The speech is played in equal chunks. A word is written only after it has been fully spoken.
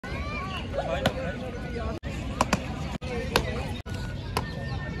Hello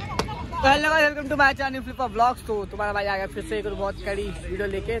guys, welcome to my channel flip vlogs. तो तुम्हारा भाई आ गया फिर से एक बहुत कड़ी वीडियो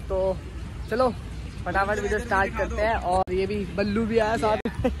लेके। तो चलो फटाफट वीडियो स्टार्ट करते हैं। और ये भी बल्लू भी आया साथ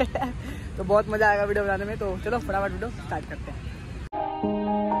में तो बहुत मजा आएगा वीडियो बनाने में। तो चलो फटाफट वीडियो स्टार्ट करते हैं।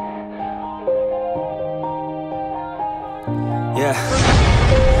 Yeah.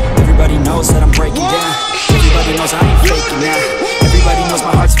 Everybody knows that I'm breaking down. Everybody knows I ain't faking now. Everybody knows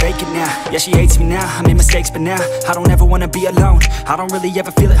my heart's faking now. Yeah, she hates me now, I made mistakes, but now I don't ever wanna be alone. I don't really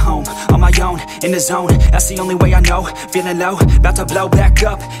ever feel at home. On my own, in the zone, that's the only way I know. Feeling low, about to blow back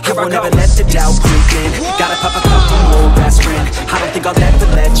up. I won't ever let the doubt creep in. Gotta pop a couple more aspirin. I don't think I'll ever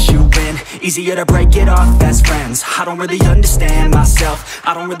let you in. Easier to break it off best friends. I don't really understand myself. I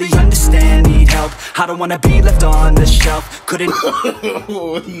don't really understand, need help. I don't wanna be left on the shelf. Couldn't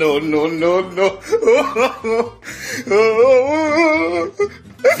No, no, no, no.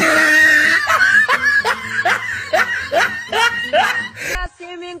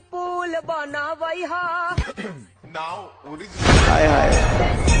 Swimming pool बना वही हाय हाय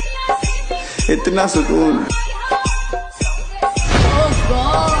इतना सुकून।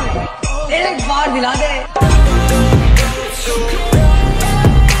 एक बार दिला दे।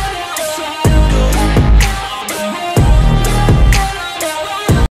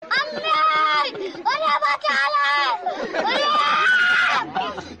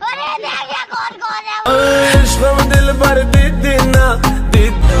 दिल भर दीदी ना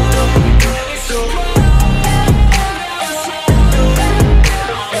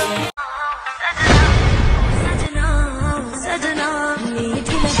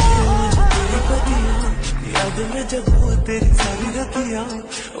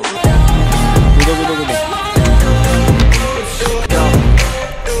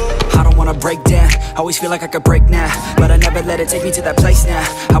break down. Always feel like I could break now, but I never let it take me to that place now.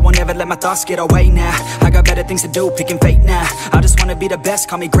 I won't ever let my thoughts get away now. I got better things to do, picking fate now. I just wanna be the best,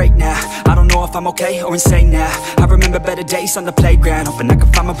 call me great now. I don't know if I'm okay or insane now. I remember better days on the playground, hoping I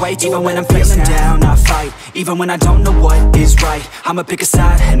can find my way. Even when I'm feeling down, I fight. Even when I don't know what is right, I'ma pick a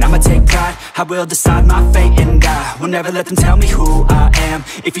side and I'ma take pride. I will decide my fate and I will never let them tell me who I am.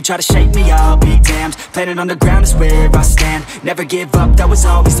 If you try to shape me, I'll be damned. Planet on the ground is where I stand. Never give up, that was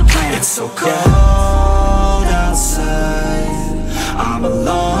always the plan. It's so cold outside, I'm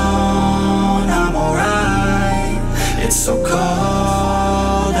alone, I'm alright. It's so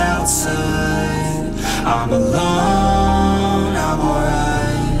cold outside, I'm alone, I'm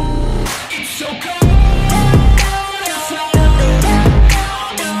alright. It's so cold.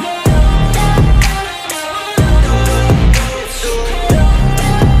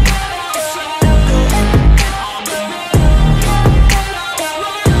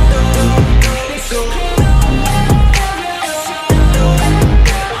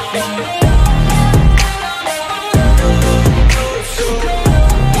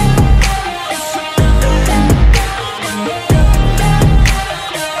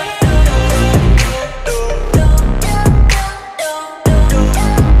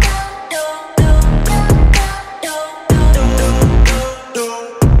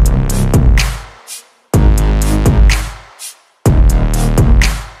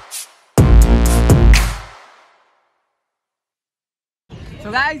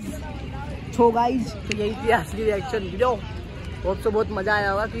 तो यही थी असली reaction video. Hope तो बहुत मजा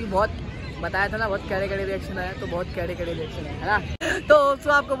आया होगा, क्योंकि बहुत बताया था ना, बहुत कैडे रिएक्शन आया। तो बहुत कैडे रिएक्शन है ना। तो होप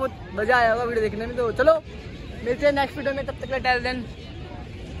तो आपको बहुत मजा आया होगा वीडियो देखने में। तो चलो मिलते हैं नेक्स्ट वीडियो में, तब तक टिल देन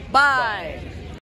बाय।